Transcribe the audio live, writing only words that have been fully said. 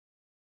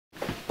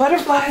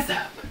Butterflies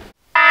up.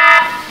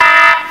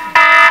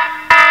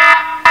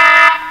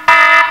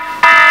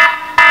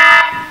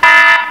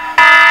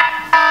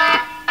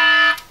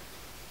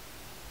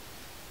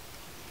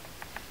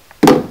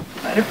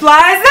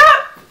 Butterflies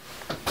up.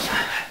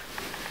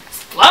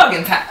 It's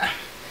vlogging time.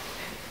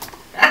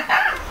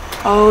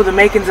 Oh, the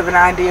makings of an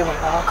idea when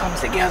it all comes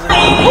together. Ooh,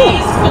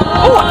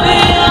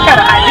 I got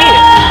an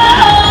idea.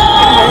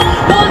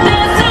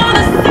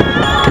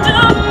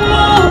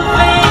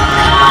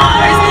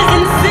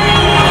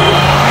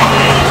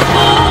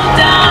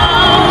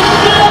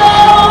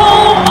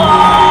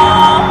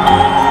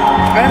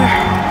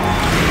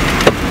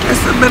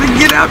 Better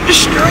get out the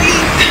street.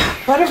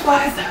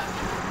 Butterflies up.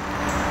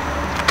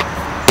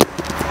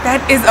 That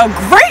is a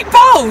great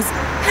pose.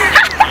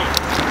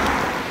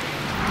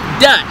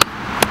 Done.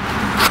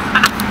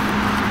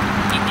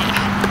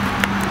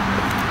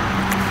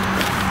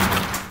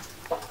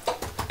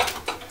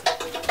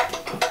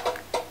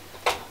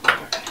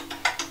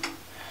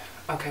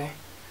 Okay.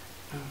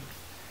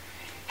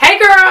 Hey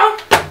girl.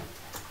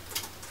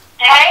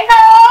 Hey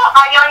girl.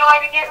 Are you on your way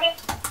to get me?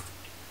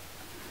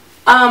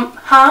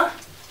 Huh?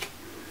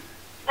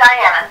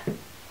 Diana.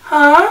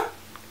 Huh?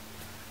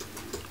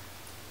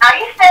 Are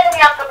you setting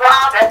me up the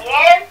blog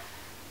again?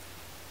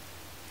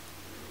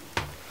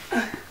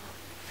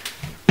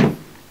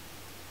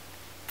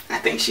 I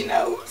think she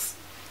knows.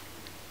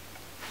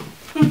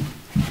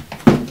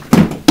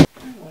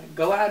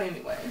 Go out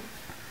anyway.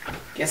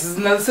 Guess it's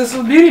another Sisters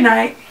with Beauty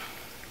night.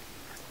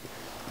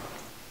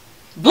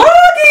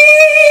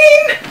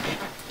 Vlogging!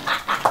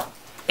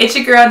 It's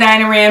your girl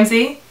Diana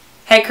Ramsey,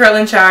 head curl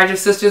in charge of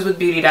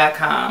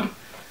SistersWithBeauty.com.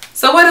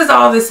 So what does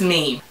all this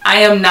mean? I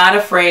am not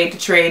afraid to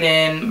trade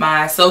in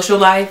my social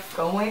life,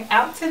 going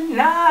out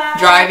tonight,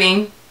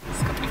 driving,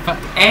 it's gonna be fun,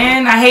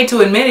 and I hate to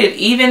admit it,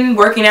 even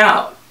working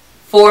out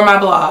for my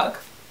blog,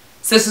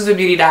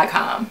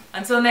 SistersWithBeauty.com.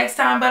 Until next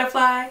time,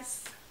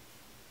 butterflies,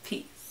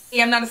 peace.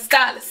 Hey, I'm not a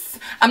stylist,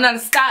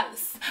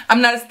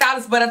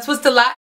 but I twist a lot.